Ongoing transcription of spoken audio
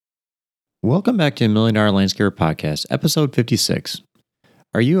Welcome back to Million Dollar Landscaper Podcast, episode 56.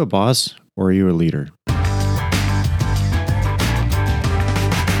 Are you a boss or are you a leader?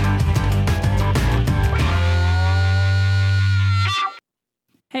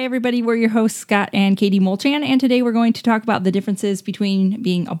 Hey everybody, we're your hosts, Scott and Katie Molchan, and today we're going to talk about the differences between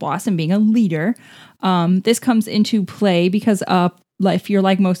being a boss and being a leader. This comes into play because if you're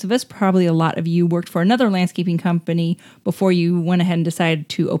like most of us, probably a lot of you worked for another landscaping company before you went ahead and decided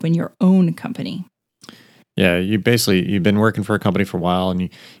to open your own company. Yeah, you've been working for a company for a while and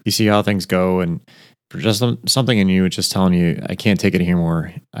you see how things go, and for just something in you, it's just telling you, I can't take it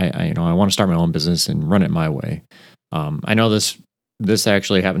anymore. I want to start my own business and run it my way. I know this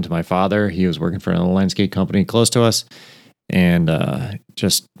actually happened to my father. He was working for a landscape company close to us, and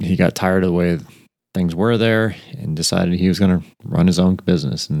he got tired of the way things were there and decided he was going to run his own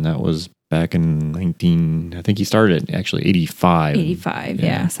business. And that was back in I think he started at actually 85. 85,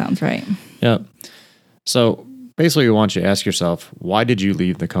 yeah, sounds right. Yeah. So basically, we want you to ask yourself, why did you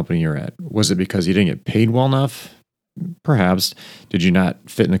leave the company you're at? Was it because you didn't get paid well enough? Perhaps. Did you not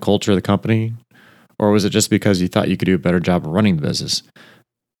fit in the culture of the company? Or was it just because you thought you could do a better job of running the business?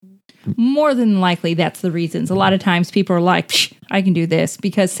 More than likely, that's the reasons. A lot of times people are like, I can do this,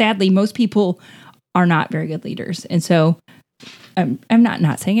 because sadly, most people are not very good leaders. And so I'm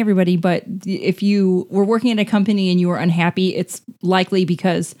not saying everybody, but if you were working at a company and you were unhappy, it's likely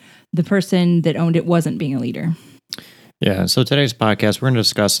because the person that owned it wasn't being a leader. Yeah. So today's podcast, we're going to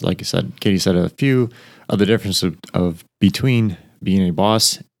discuss, like you said, Katie said, a few of the differences of between being a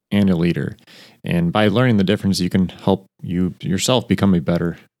boss and a leader. And by learning the difference, you can help you yourself become a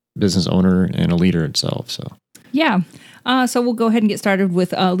better business owner and a leader itself. So, yeah. So we'll go ahead and get started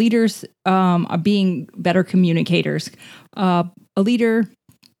with leaders being better communicators. A leader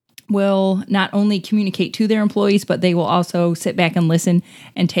will not only communicate to their employees, but they will also sit back and listen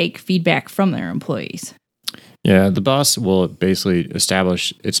and take feedback from their employees. Yeah, the boss will basically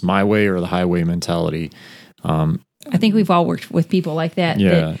establish it's my way or the highway mentality. I think we've all worked with people like that.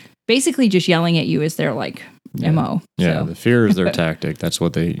 Yeah. That basically just yelling at you is their MO. Yeah, So. the fear is their tactic. That's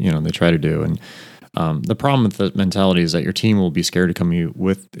what they try to do. And the problem with the mentality is that your team will be scared to come to you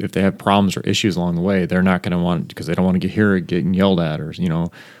with, if they have problems or issues along the way, they're not going to want, because they don't want to hear it getting yelled at,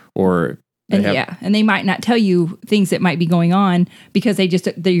 or and they might not tell you things that might be going on because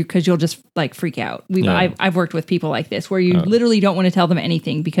because you'll just freak out. I've worked with people like this where you literally don't want to tell them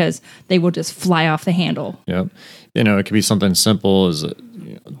anything because they will just fly off the handle. Yep. It could be something simple as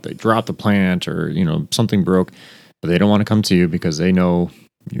they dropped the plant or something broke, but they don't want to come to you because they know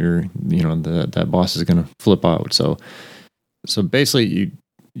that boss is going to flip out. So basically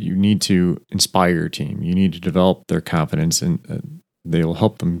you need to inspire your team. You need to develop their confidence, and they will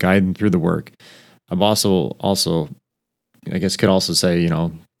help them guide them through the work. A boss will also, I guess, could also say,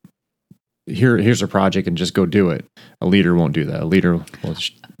 here's a project and just go do it. A leader won't do that. A leader will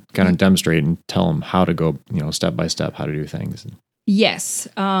kind of demonstrate and tell them how to go, step by step, how to do things. Yes,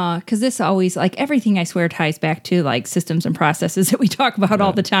 because this always, everything I swear ties back to systems and processes that we talk about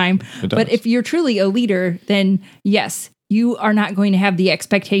all the time. But if you're truly a leader, then yes, you are not going to have the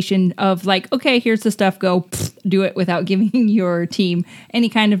expectation of okay, here's the stuff, go do it, without giving your team any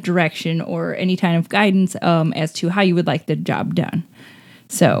kind of direction or any kind of guidance as to how you would like the job done.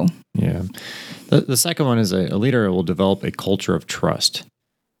 So yeah, the second one is a leader will develop a culture of trust.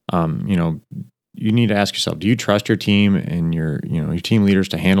 You need to ask yourself, do you trust your team and your team leaders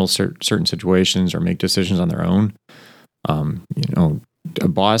to handle certain situations or make decisions on their own? A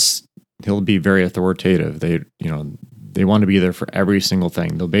boss, he'll be very authoritative. They want to be there for every single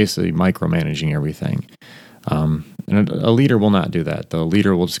thing. They'll basically micromanaging everything. And a leader will not do that. The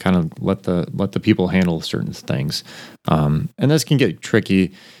leader will just kind of let the people handle certain things. And this can get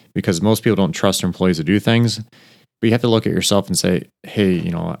tricky because most people don't trust their employees to do things. But you have to look at yourself and say,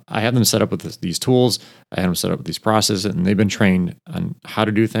 hey, I have them set up with these tools. I have them set up with these processes, and they've been trained on how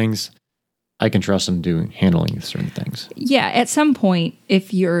to do things. I can trust them handling certain things. Yeah, at some point,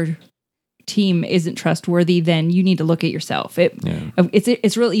 if your team isn't trustworthy, then you need to look at yourself.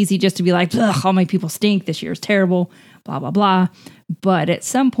 It's real easy just to be like, ugh, all my people stink. This year is terrible, blah, blah, blah. But at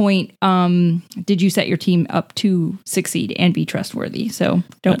some point, did you set your team up to succeed and be trustworthy? So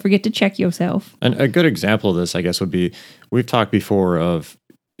don't forget to check yourself. And a good example of this, I guess, would be, we've talked before of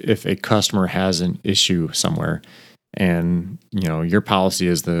if a customer has an issue somewhere and, your policy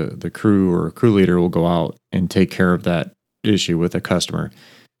is the crew or crew leader will go out and take care of that issue with a customer.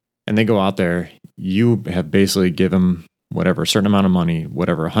 And they go out there, you have basically given them whatever, a certain amount of money,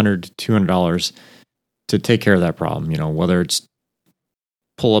 whatever, $100, $200 to take care of that problem, whether it's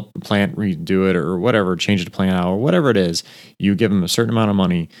pull up the plant, redo it, or whatever, change the plant out, or whatever it is. You give them a certain amount of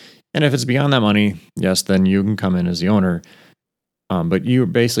money. And if it's beyond that money, yes, then you can come in as the owner. But you're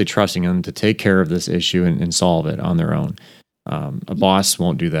basically trusting them to take care of this issue and solve it on their own. A boss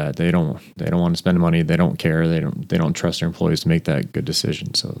won't do that. They don't want to spend money. They don't care. They don't trust their employees to make that good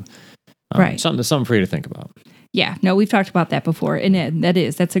decision. So, something for you to think about. Yeah, no, we've talked about that before, and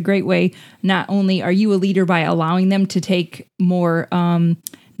that's a great way. Not only are you a leader by allowing them to take more,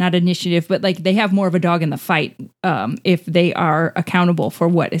 not initiative, but like they have more of a dog in the fight if they are accountable for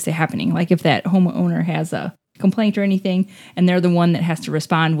what is happening. Like if that homeowner has a complaint or anything, and they're the one that has to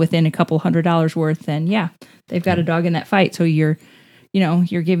respond within a couple $100 worth, then yeah, they've got a dog in that fight. So you're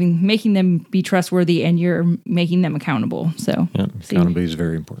making them be trustworthy, and you're making them accountable. So accountability is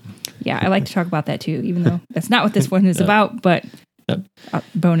very important. Yeah, I like to talk about that too, even though that's not what this one is about, but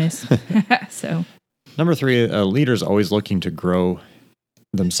bonus. So number 3, a leader is always looking to grow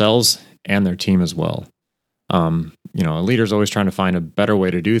themselves and their team as well. A leader is always trying to find a better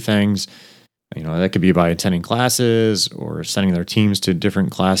way to do things. That could be by attending classes or sending their teams to different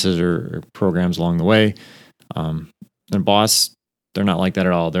classes or programs along the way. Their boss, they're not like that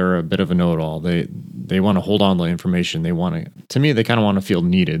at all. They're a bit of a know-it-all. They want to hold on to the information. They kind of want to feel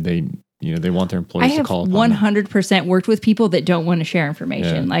needed. They want their employees to call upon them. 100% worked with people that don't want to share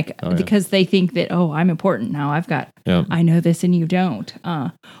information, because they think that, I'm important now. I know this and you don't.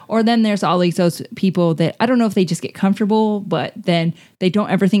 Or then there's always those people that I don't know if they just get comfortable, but then they don't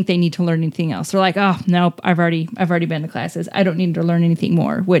ever think they need to learn anything else. They're like, oh, nope, I've already been to classes. I don't need to learn anything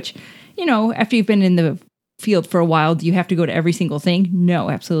more, which, after you've been in the field for a while, do you have to go to every single thing? No,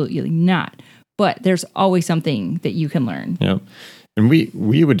 absolutely not. But there's always something that you can learn. Yep. And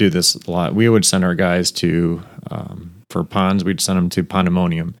we would do this a lot. We would send our guys to, for ponds, we'd send them to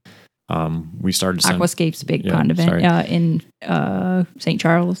Pondemonium. We started Aquascape's big pond event in St.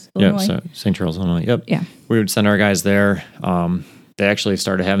 Charles, Illinois. Yeah, St. Charles, Illinois. Yep. Yeah. We would send our guys there. They actually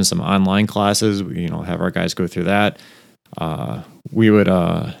started having some online classes. We, have our guys go through that. We would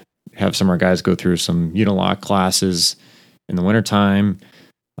have some of our guys go through some Unilock classes in the wintertime.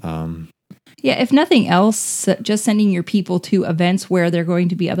 If nothing else, just sending your people to events where there are going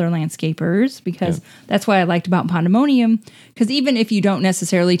to be other landscapers, because that's what I liked about Pondemonium. Because even if you don't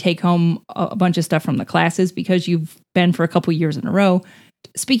necessarily take home a bunch of stuff from the classes because you've been for a couple years in a row,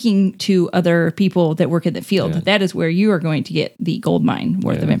 speaking to other people that work in the field, that is where you are going to get the gold mine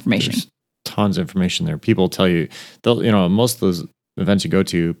worth of information. There's tons of information there. People tell you, most of those events you go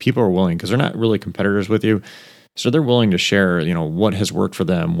to, people are willing, because they're not really competitors with you. So they're willing to share, what has worked for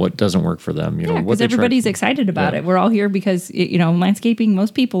them, what doesn't work for them. Because everybody's excited about it. We're all here because, landscaping,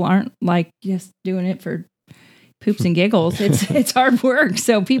 most people aren't like just doing it for poops and giggles. It's hard work.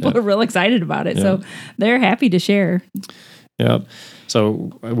 So people are real excited about it. So they're happy to share. Yeah.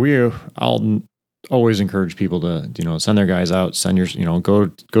 So I'll always encourage people to, send their guys out, go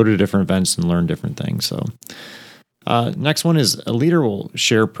to different events and learn different things. So next one is a leader will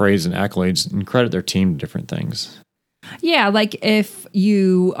share praise and accolades and credit their team to different things. Yeah, like if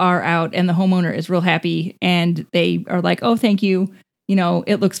you are out and the homeowner is real happy and they are like, oh, thank you,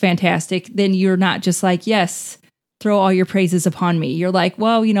 it looks fantastic. Then you're not just like, yes, throw all your praises upon me. You're like,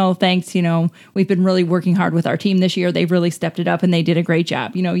 well, thanks. We've been really working hard with our team this year. They've really stepped it up and they did a great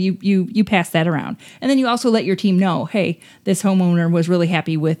job. You pass that around. And then you also let your team know, hey, this homeowner was really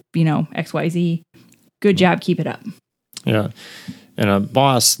happy with, XYZ. Good job. Keep it up. Yeah. And a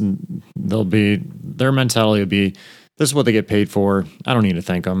boss, their mentality will be, this is what they get paid for. I don't need to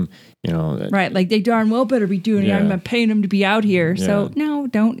thank them. Right. Like they darn well better be doing it. I'm paying them to be out here. Yeah. So no,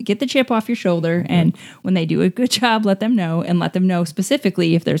 don't get the chip off your shoulder. And when they do a good job, let them know, and let them know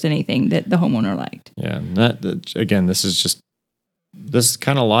specifically if there's anything that the homeowner liked. Yeah. And again, this is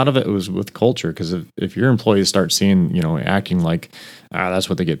kind of a lot of it was with culture. Because if your employees start seeing, acting like, that's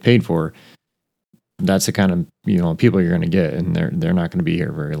what they get paid for, that's the kind of people you're going to get, and they're not going to be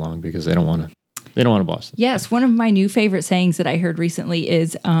here very long because they don't want a boss. Yes, one of my new favorite sayings that I heard recently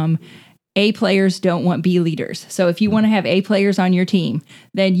is A players don't want B leaders. So if you want to have A players on your team,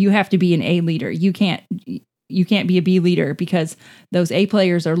 then you have to be an A leader. You can't be a B leader because those A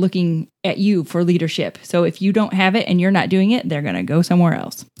players are looking at you for leadership. So if you don't have it and you're not doing it, they're going to go somewhere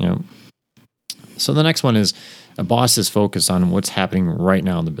else. Yeah. So the next one is a boss is focused on what's happening right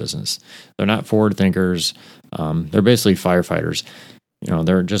now in the business. They're not forward thinkers. They're basically firefighters.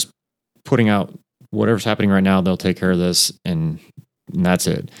 They're just putting out whatever's happening right now. They'll take care of this, and that's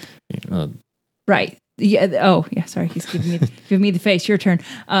it. Right. Yeah. Oh, yeah. Sorry, he's giving me the face. Your turn.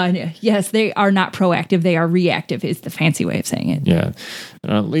 Yes, they are not proactive. They are reactive. Is the fancy way of saying it. Yeah.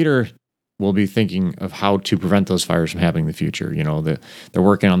 A leader will be thinking of how to prevent those fires from happening in the future. They're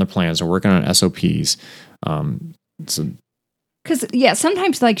working on the plans. They're working on SOPs. So Because, yeah,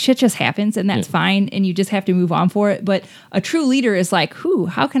 sometimes like shit just happens and that's fine and you just have to move on for it. But a true leader is like,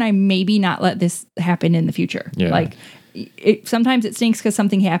 how can I maybe not let this happen in the future? Yeah. Like, sometimes it stinks because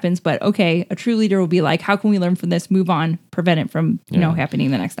something happens, but okay, a true leader will be like, how can we learn from this, move on, prevent it from,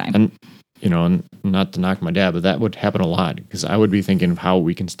 happening the next time? And, and not to knock my dad, but that would happen a lot because I would be thinking of how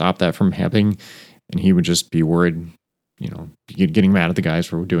we can stop that from happening. And he would just be worried, getting mad at the guys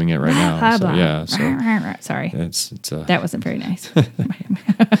for doing it right now. Blah, so, blah. yeah. So sorry. it's That wasn't very nice.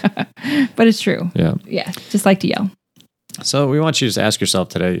 But it's true. Yeah. Yeah. Just like to yell. So we want you to just ask yourself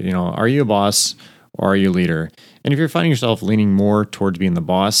today, are you a boss or are you a leader? And if you're finding yourself leaning more towards being the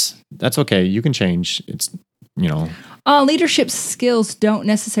boss, that's okay. You can change. It's, leadership skills don't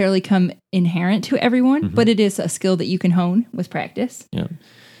necessarily come inherent to everyone, but it is a skill that you can hone with practice. Yeah.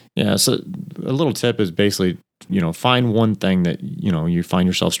 Yeah. So a little tip is basically, find one thing that, you find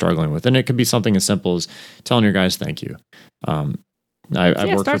yourself struggling with. And it could be something as simple as telling your guys thank you.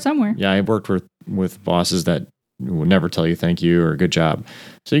 Start somewhere. Yeah. I've worked with bosses that will never tell you thank you or good job.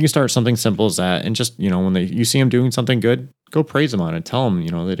 So you can start something simple as that. And just, when you see them doing something good, go praise them on it. Tell them,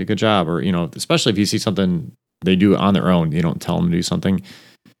 they did a good job. Or, especially if you see something they do on their own, you don't tell them to do something,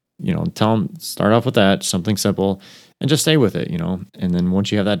 tell them, start off with that, something simple. And just stay with it, And then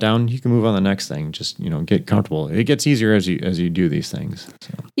once you have that down, you can move on to the next thing. Just, get comfortable. It gets easier as you do these things.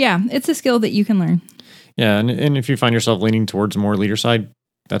 So. Yeah, it's a skill that you can learn. Yeah, and if you find yourself leaning towards more leader side,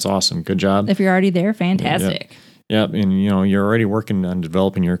 that's awesome. Good job. If you're already there, fantastic. Yeah, and you're already working on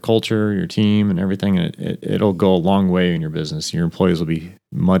developing your culture, your team, and everything. And it'll go a long way in your business. Your employees will be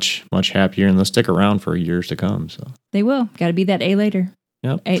much, much happier, and they'll stick around for years to come. So they will. Got to be that A later.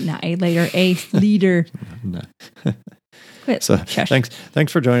 Yep. A leader. Quit. So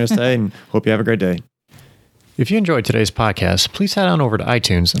thanks for joining us today, and hope you have a great day. If you enjoyed today's podcast, please head on over to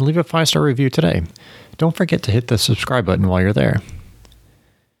iTunes and leave a 5-star review today. Don't forget to hit the subscribe button while you're there.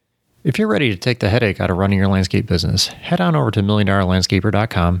 If you're ready to take the headache out of running your landscape business, head on over to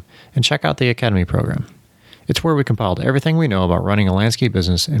milliondollarlandscaper.com and check out the Academy program. It's where we compiled everything we know about running a landscape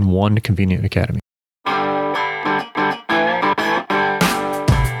business in one convenient academy.